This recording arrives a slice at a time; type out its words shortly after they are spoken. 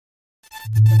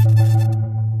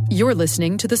You're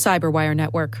listening to the Cyberwire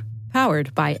Network,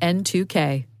 powered by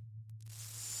N2K.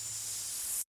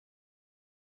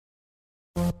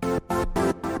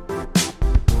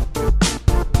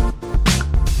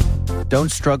 Don't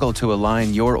struggle to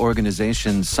align your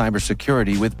organization's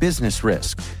cybersecurity with business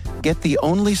risk. Get the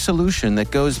only solution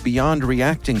that goes beyond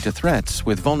reacting to threats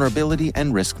with vulnerability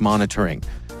and risk monitoring.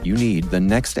 You need the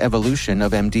next evolution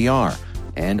of MDR,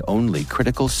 and only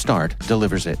Critical Start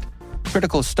delivers it.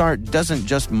 Critical Start doesn't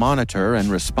just monitor and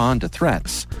respond to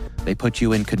threats. They put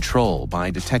you in control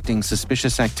by detecting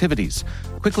suspicious activities,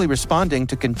 quickly responding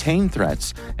to contain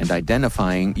threats, and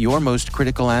identifying your most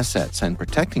critical assets and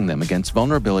protecting them against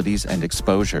vulnerabilities and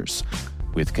exposures.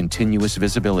 With continuous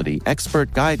visibility,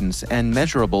 expert guidance, and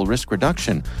measurable risk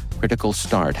reduction, Critical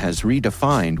Start has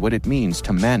redefined what it means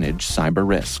to manage cyber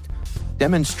risk.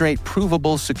 Demonstrate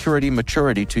provable security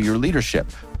maturity to your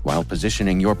leadership while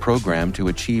positioning your program to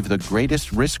achieve the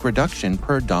greatest risk reduction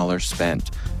per dollar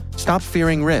spent. Stop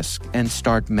fearing risk and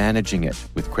start managing it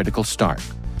with Critical Start.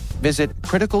 Visit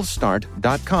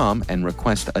criticalstart.com and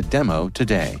request a demo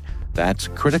today. That's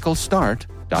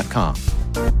criticalstart.com.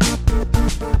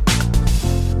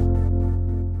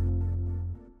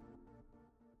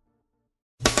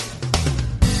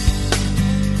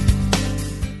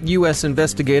 U.S.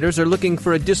 investigators are looking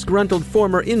for a disgruntled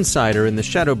former insider in the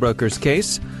Shadow Brokers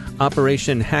case.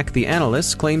 Operation Hack the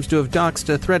Analyst claims to have doxed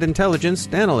a threat intelligence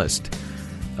analyst.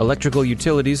 Electrical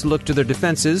utilities look to their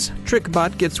defenses.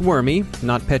 TrickBot gets wormy.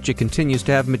 NotPetya continues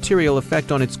to have material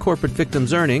effect on its corporate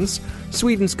victims' earnings.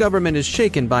 Sweden's government is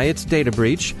shaken by its data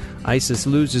breach. ISIS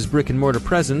loses brick-and-mortar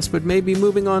presence but may be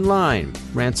moving online.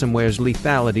 Ransomware's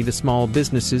lethality to small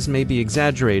businesses may be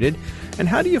exaggerated. And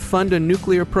how do you fund a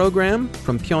nuclear program?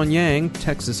 From Pyongyang,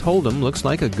 Texas Hold'em looks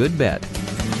like a good bet.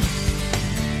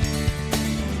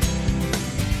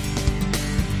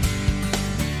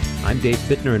 I'm Dave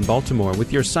Bittner in Baltimore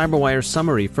with your CyberWire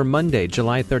summary for Monday,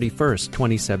 July 31st,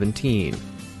 2017.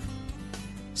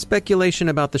 Speculation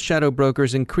about the Shadow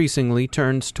Brokers increasingly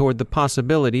turns toward the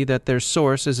possibility that their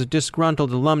source is a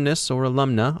disgruntled alumnus or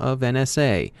alumna of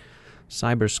NSA.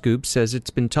 Cyberscoop says it's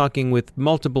been talking with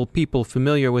multiple people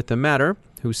familiar with the matter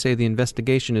who say the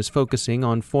investigation is focusing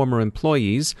on former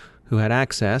employees who had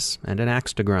access and an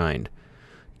axe to grind.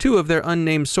 Two of their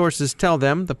unnamed sources tell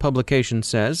them, the publication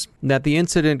says, that the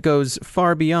incident goes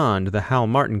far beyond the Hal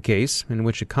Martin case, in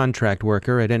which a contract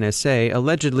worker at NSA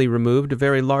allegedly removed a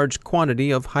very large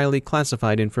quantity of highly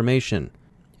classified information.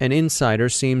 An insider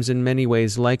seems in many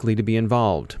ways likely to be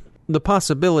involved. The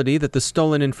possibility that the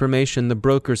stolen information the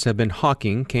brokers have been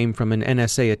hawking came from an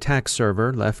NSA attack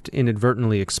server left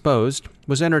inadvertently exposed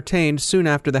was entertained soon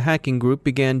after the hacking group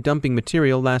began dumping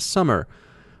material last summer,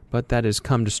 but that has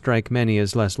come to strike many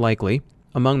as less likely.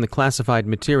 Among the classified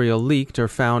material leaked are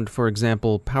found, for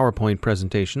example, PowerPoint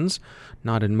presentations,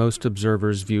 not in most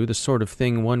observers' view the sort of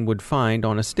thing one would find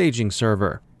on a staging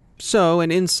server. So,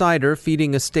 an insider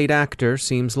feeding a state actor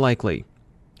seems likely.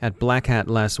 At Black Hat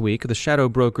last week, the Shadow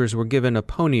Brokers were given a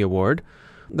Pony Award.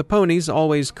 The ponies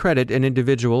always credit an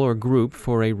individual or group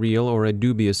for a real or a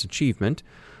dubious achievement.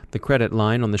 The credit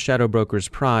line on the Shadow Brokers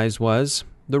prize was,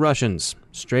 "The Russians.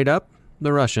 Straight up,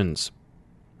 the Russians."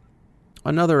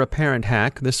 Another apparent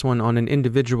hack, this one on an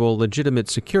individual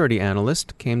legitimate security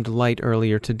analyst, came to light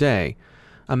earlier today.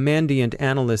 A Mandiant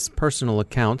analyst's personal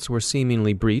accounts were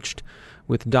seemingly breached,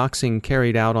 with doxing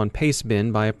carried out on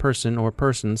Pastebin by a person or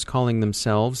persons calling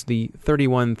themselves the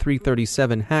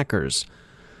 31337 hackers.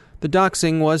 The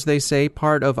doxing was, they say,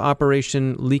 part of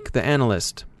Operation Leak the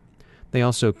Analyst. They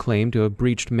also claim to have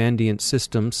breached Mandiant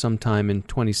systems sometime in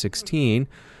 2016,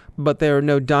 but there are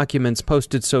no documents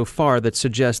posted so far that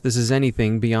suggest this is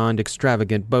anything beyond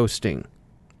extravagant boasting.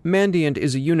 Mandiant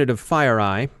is a unit of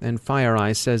FireEye, and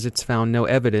FireEye says it's found no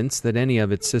evidence that any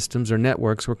of its systems or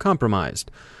networks were compromised.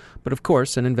 But of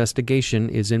course, an investigation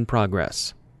is in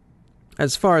progress.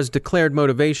 As far as declared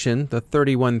motivation, the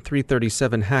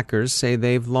 31337 hackers say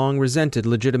they've long resented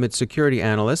legitimate security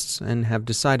analysts and have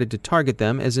decided to target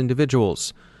them as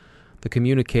individuals. The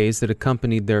communiques that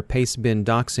accompanied their Pastebin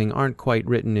doxing aren't quite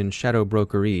written in Shadow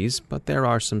Brokerese, but there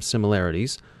are some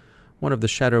similarities. One of the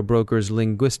Shadow Brokers'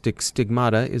 linguistic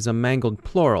stigmata is a mangled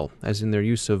plural, as in their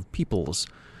use of peoples.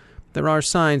 There are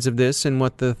signs of this in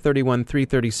what the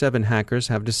 31337 hackers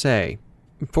have to say.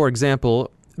 For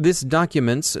example, this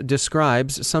document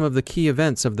describes some of the key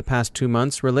events of the past 2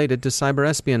 months related to cyber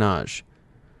espionage.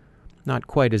 Not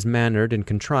quite as mannered and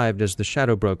contrived as the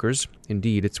Shadow Brokers.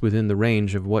 Indeed, it's within the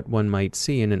range of what one might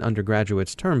see in an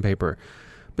undergraduate's term paper.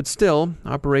 But still,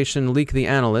 Operation Leak the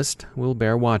Analyst will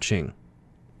bear watching.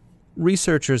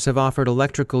 Researchers have offered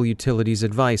electrical utilities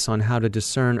advice on how to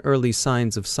discern early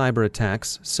signs of cyber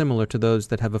attacks, similar to those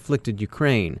that have afflicted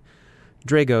Ukraine.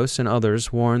 Dragos and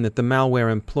others warn that the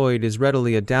malware employed is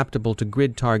readily adaptable to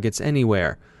grid targets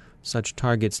anywhere. Such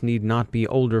targets need not be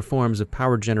older forms of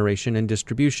power generation and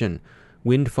distribution.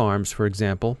 Wind farms, for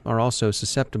example, are also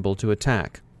susceptible to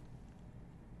attack.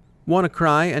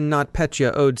 WannaCry and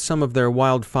NotPetya owed some of their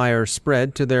wildfire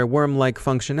spread to their worm-like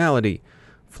functionality.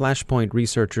 Flashpoint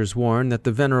researchers warn that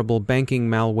the venerable banking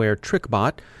malware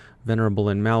TrickBot, venerable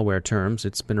in malware terms,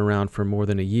 it's been around for more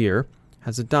than a year,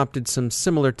 has adopted some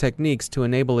similar techniques to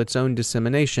enable its own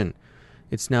dissemination.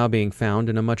 It's now being found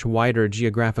in a much wider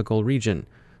geographical region.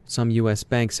 Some U.S.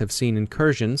 banks have seen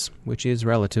incursions, which is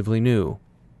relatively new.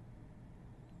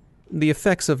 The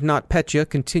effects of NotPetya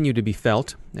continue to be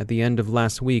felt. At the end of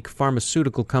last week,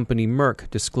 pharmaceutical company Merck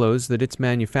disclosed that its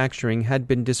manufacturing had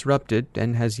been disrupted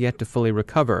and has yet to fully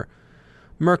recover.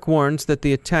 Merck warns that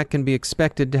the attack can be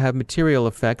expected to have material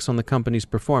effects on the company's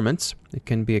performance. It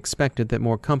can be expected that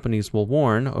more companies will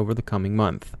warn over the coming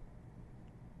month.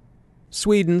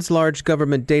 Sweden's large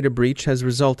government data breach has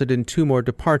resulted in 2 more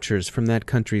departures from that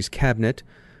country's cabinet.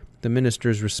 The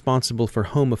ministers responsible for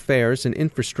home affairs and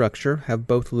infrastructure have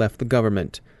both left the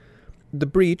government. The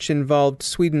breach involved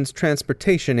Sweden's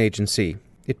transportation agency.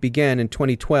 It began in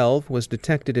 2012, was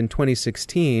detected in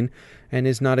 2016, and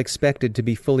is not expected to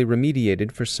be fully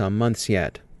remediated for some months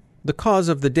yet. The cause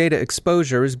of the data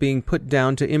exposure is being put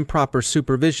down to improper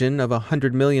supervision of a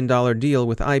 $100 million deal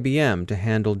with IBM to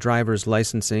handle driver's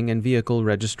licensing and vehicle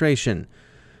registration.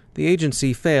 The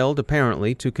agency failed,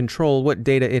 apparently, to control what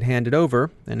data it handed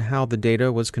over and how the data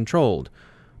was controlled.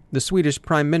 The Swedish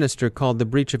Prime Minister called the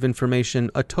breach of information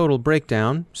a total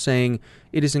breakdown, saying,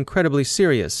 "It is incredibly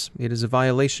serious. It is a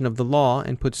violation of the law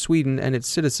and puts Sweden and its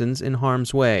citizens in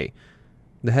harm's way."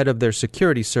 The head of their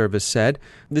security service said,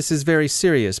 "This is very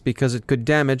serious because it could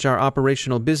damage our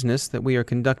operational business that we are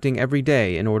conducting every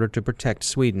day in order to protect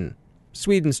Sweden."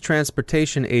 Sweden's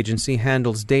transportation agency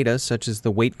handles data such as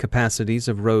the weight capacities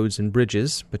of roads and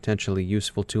bridges, potentially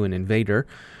useful to an invader,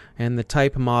 and the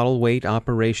type, model, weight,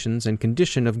 operations, and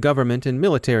condition of government and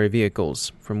military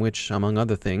vehicles, from which, among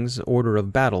other things, order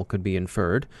of battle could be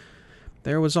inferred.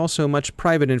 There was also much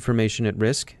private information at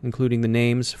risk, including the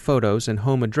names, photos, and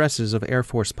home addresses of Air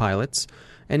Force pilots,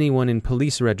 anyone in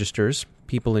police registers,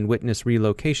 people in witness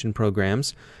relocation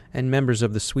programs, and members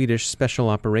of the Swedish Special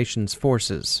Operations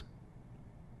Forces.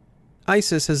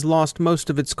 ISIS has lost most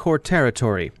of its core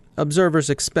territory. Observers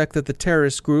expect that the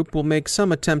terrorist group will make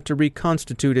some attempt to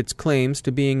reconstitute its claims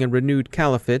to being a renewed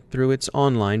caliphate through its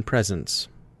online presence.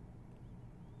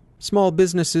 Small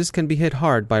businesses can be hit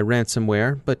hard by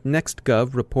ransomware, but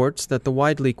NextGov reports that the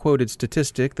widely quoted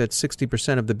statistic that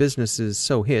 60% of the businesses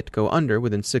so hit go under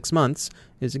within 6 months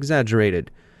is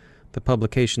exaggerated. The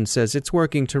publication says it's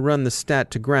working to run the stat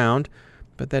to ground,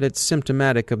 but that it's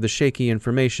symptomatic of the shaky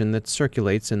information that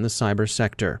circulates in the cyber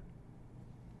sector.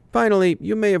 Finally,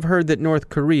 you may have heard that North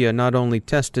Korea not only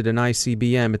tested an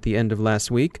ICBM at the end of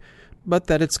last week, but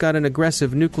that it's got an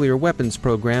aggressive nuclear weapons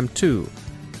program too.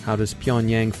 How does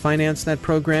Pyongyang finance that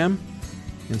program?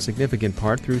 In significant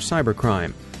part through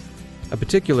cybercrime. A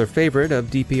particular favorite of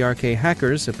DPRK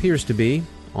hackers appears to be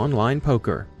online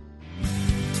poker.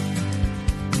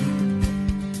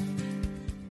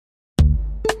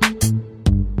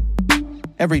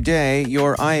 Every day,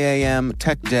 your IAM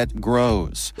tech debt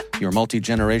grows. Your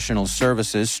multi-generational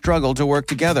services struggle to work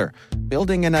together.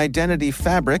 Building an identity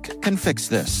fabric can fix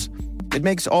this. It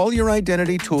makes all your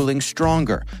identity tooling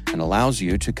stronger and allows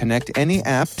you to connect any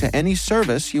app to any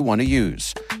service you want to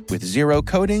use, with zero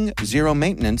coding, zero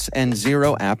maintenance, and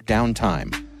zero app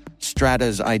downtime.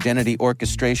 Strata's identity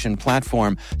orchestration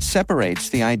platform separates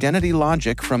the identity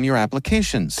logic from your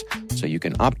applications, so you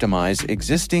can optimize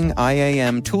existing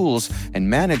IAM tools and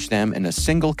manage them in a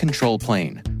single control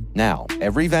plane. Now,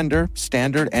 every vendor,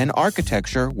 standard, and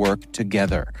architecture work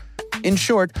together. In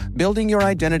short, building your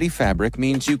identity fabric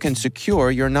means you can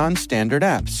secure your non-standard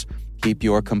apps, keep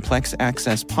your complex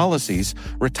access policies,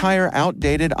 retire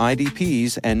outdated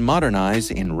IDPs, and modernize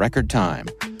in record time.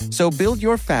 So build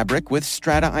your fabric with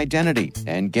Strata Identity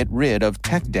and get rid of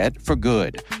tech debt for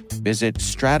good. Visit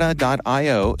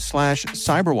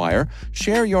strata.io/cyberwire,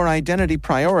 share your identity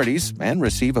priorities, and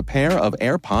receive a pair of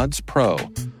AirPods Pro.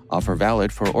 Offer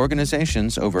valid for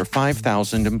organizations over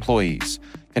 5,000 employees.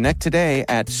 Connect today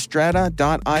at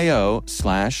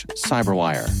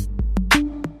strata.io/cyberwire.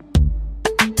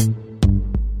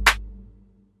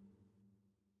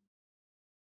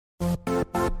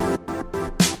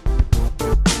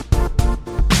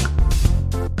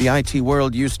 The IT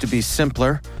world used to be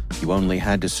simpler. You only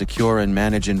had to secure and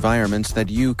manage environments that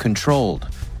you controlled.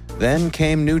 Then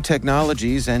came new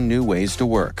technologies and new ways to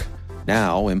work.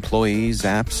 Now, employees,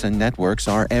 apps, and networks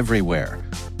are everywhere.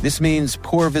 This means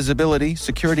poor visibility,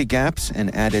 security gaps,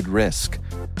 and added risk.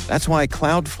 That's why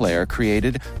Cloudflare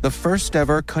created the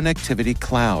first-ever connectivity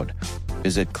cloud.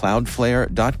 Visit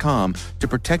cloudflare.com to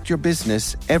protect your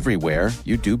business everywhere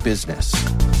you do business.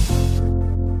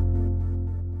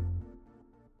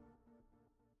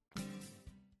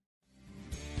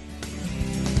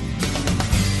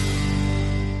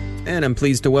 And I'm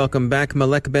pleased to welcome back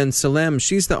Malek Ben Salem.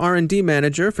 She's the R&D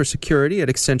manager for security at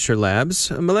Accenture Labs.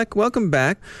 Malek, welcome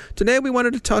back. Today we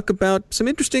wanted to talk about some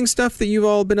interesting stuff that you've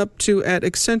all been up to at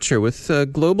Accenture with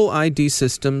global ID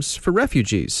systems for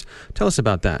refugees. Tell us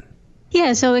about that.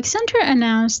 Yeah, so Accenture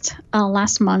announced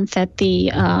last month at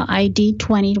the ID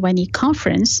 2020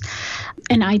 conference,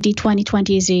 and ID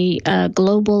 2020 is a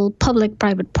global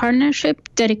public-private partnership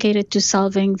dedicated to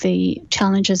solving the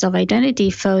challenges of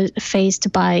identity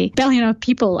faced by billions of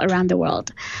people around the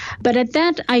world. But at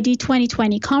that ID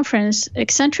 2020 conference,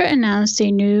 Accenture announced a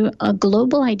new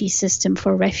global ID system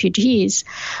for refugees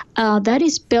that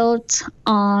is built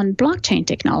on blockchain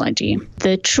technology.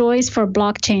 The choice for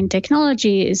blockchain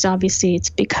technology is obviously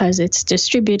it's because it's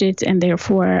distributed and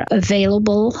therefore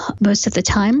available most of the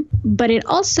time. But it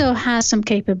also has some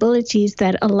capabilities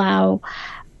that allow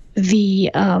the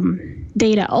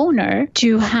data owner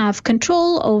to have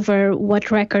control over what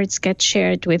records get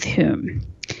shared with whom.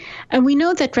 And we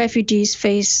know that refugees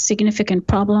face significant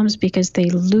problems because they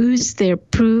lose their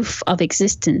proof of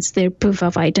existence, their proof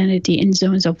of identity in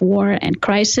zones of war and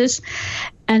crisis.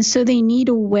 And so they need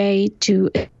a way to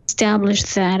establish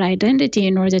that identity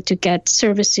in order to get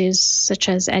services such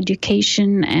as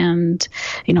education and,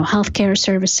 healthcare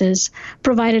services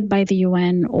provided by the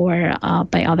UN or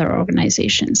by other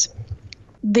organizations.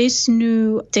 This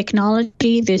new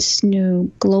technology, this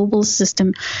new global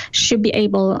system should be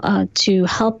able to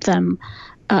help them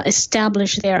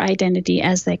establish their identity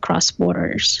as they cross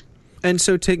borders. And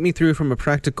so take me through from a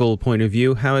practical point of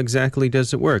view, how exactly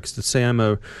does it work? Let's say I'm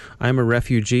a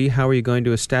refugee. How are you going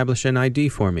to establish an ID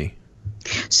for me?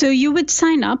 So you would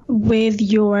sign up with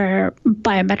your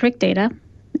biometric data.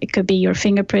 It could be your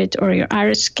fingerprint or your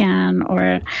iris scan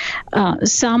or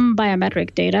some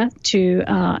biometric data to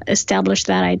establish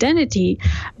that identity,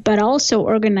 but also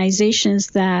organizations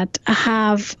that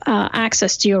have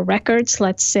access to your records,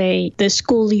 let's say the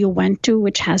school you went to,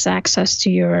 which has access to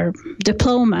your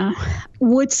diploma,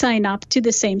 would sign up to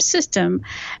the same system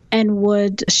and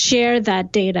would share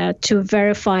that data to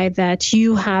verify that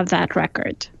you have that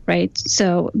record. Right.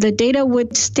 So the data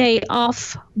would stay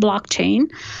off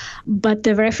blockchain, but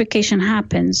the verification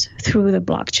happens through the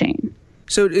blockchain.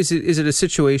 So is it a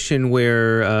situation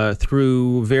where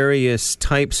through various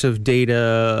types of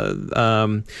data,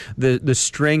 the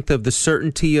strength of the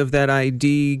certainty of that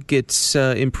ID gets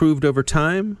improved over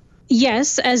time?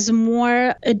 Yes, as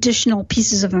more additional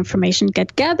pieces of information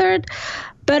get gathered,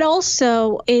 but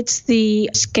also it's the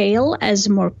scale as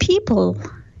more people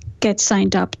get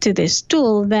signed up to this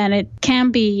tool, then it can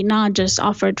be not just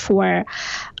offered for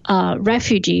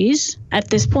refugees. At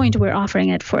this point, we're offering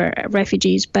it for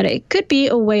refugees, but it could be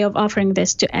a way of offering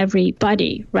this to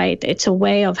everybody, right? It's a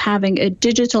way of having a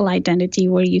digital identity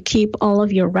where you keep all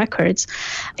of your records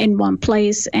in one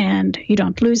place and you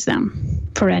don't lose them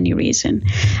for any reason.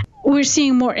 We're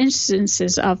seeing more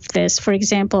instances of this, for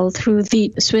example, through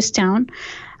the Swiss town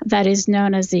that is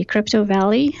known as the Crypto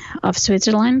Valley of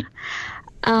Switzerland.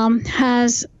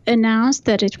 Has announced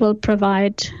that it will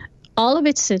provide all of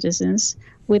its citizens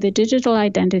with a digital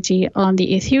identity on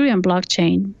the Ethereum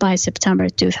blockchain by September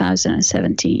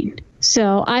 2017.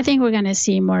 So I think we're going to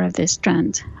see more of this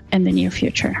trend in the near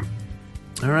future.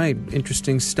 All right,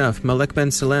 interesting stuff. Malek Ben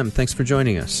Salem, thanks for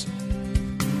joining us.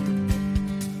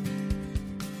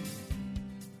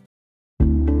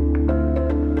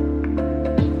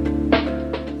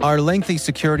 Are lengthy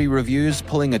security reviews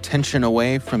pulling attention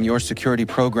away from your security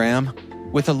program?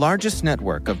 With the largest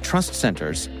network of trust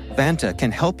centers, Vanta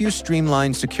can help you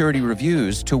streamline security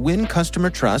reviews to win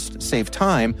customer trust, save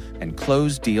time, and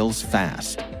close deals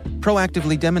fast.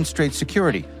 Proactively demonstrate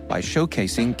security by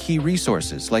showcasing key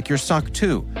resources like your SOC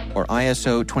 2 or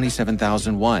ISO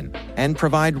 27001 and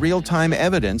provide real-time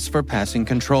evidence for passing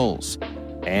controls.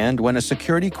 And when a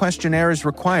security questionnaire is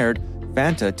required,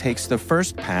 Vanta takes the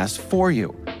first pass for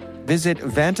you. Visit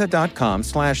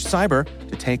vanta.com/cyber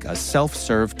to take a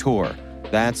self-serve tour.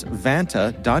 That's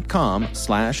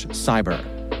vanta.com/cyber.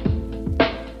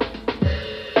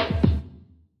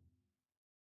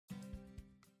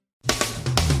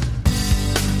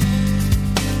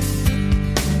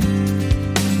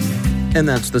 And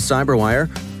that's the Cyberwire.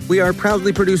 We are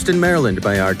proudly produced in Maryland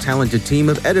by our talented team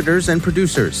of editors and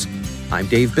producers. I'm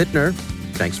Dave Bittner.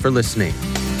 Thanks for listening.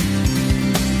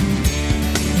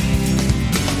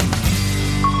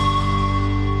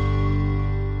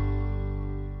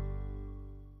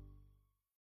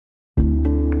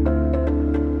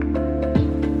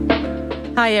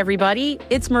 Hi, everybody.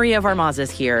 It's Maria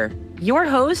Varmazes here, your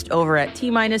host over at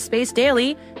T-Minus Space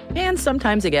Daily, and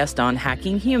sometimes a guest on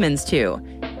Hacking Humans, too.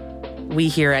 We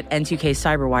here at N2K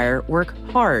Cyberwire work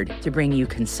hard to bring you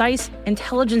concise,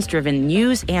 intelligence-driven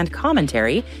news and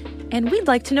commentary, and we'd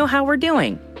like to know how we're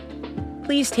doing.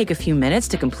 Please take a few minutes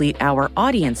to complete our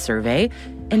audience survey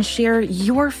and share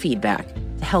your feedback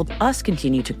to help us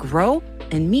continue to grow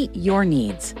and meet your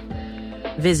needs.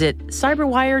 Visit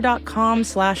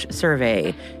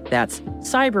cyberwire.com/survey. That's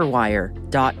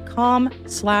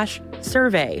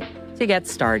cyberwire.com/survey to get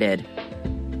started.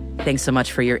 Thanks so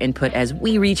much for your input as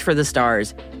we reach for the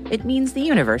stars. It means the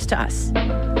universe to us.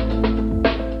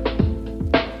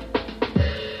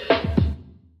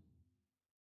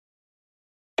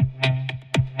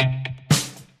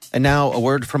 And now a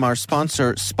word from our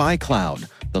sponsor, SpyCloud,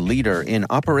 the leader in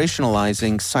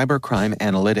operationalizing cybercrime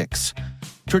analytics.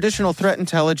 Traditional threat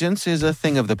intelligence is a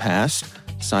thing of the past.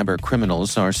 Cyber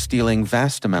criminals are stealing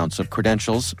vast amounts of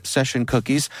credentials, session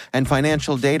cookies, and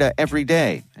financial data every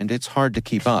day, and it's hard to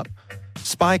keep up.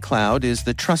 SpyCloud is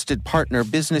the trusted partner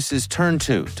businesses turn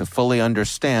to fully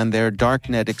understand their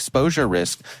darknet exposure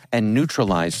risk and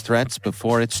neutralize threats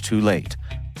before it's too late.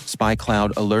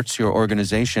 SpyCloud alerts your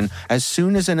organization as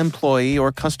soon as an employee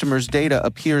or customer's data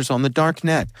appears on the dark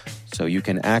net, so you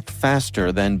can act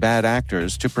faster than bad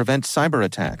actors to prevent cyber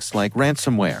attacks like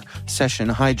ransomware, session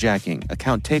hijacking,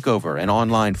 account takeover, and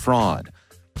online fraud.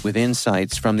 With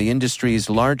insights from the industry's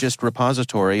largest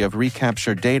repository of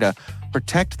recaptured data,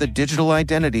 protect the digital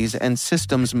identities and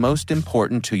systems most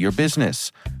important to your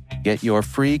business. Get your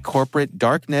free corporate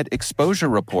darknet exposure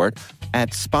report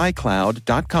at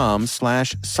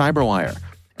spycloud.com/cyberwire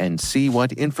and see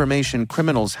what information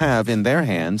criminals have in their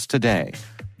hands today.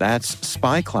 That's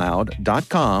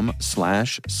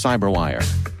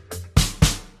spycloud.com/cyberwire.